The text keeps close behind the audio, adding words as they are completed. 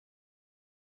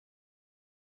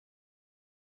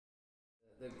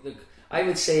I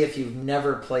would say if you've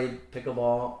never played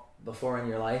pickleball before in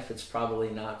your life, it's probably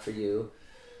not for you.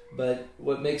 But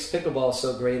what makes pickleball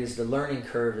so great is the learning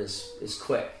curve is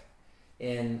quick.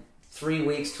 In 3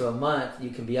 weeks to a month, you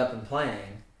can be up and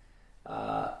playing.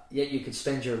 Yet you could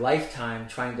spend your lifetime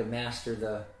trying to master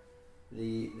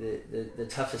the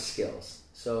toughest skills.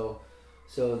 So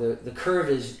the curve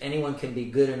is anyone can be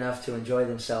good enough to enjoy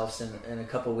themselves in a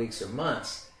couple weeks or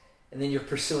months, and then you're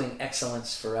pursuing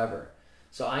excellence forever.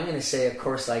 So I'm going to say a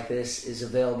course like this is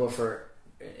available for,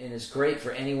 and is great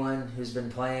for anyone who's been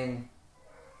playing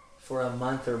for a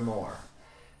month or more.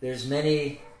 There's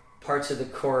many parts of the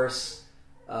course,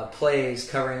 plays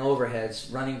covering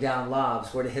overheads, running down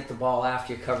lobs, where to hit the ball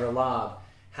after you cover a lob,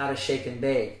 how to shake and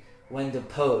bake, when to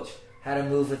poach, how to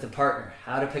move with a partner,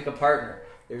 how to pick a partner.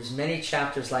 There's many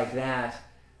chapters like that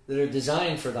are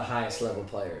designed for the highest level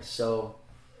players. So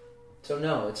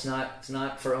no, it's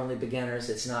not for only beginners.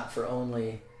 It's not for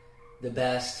only the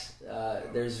best.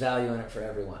 There's value in it for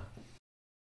everyone.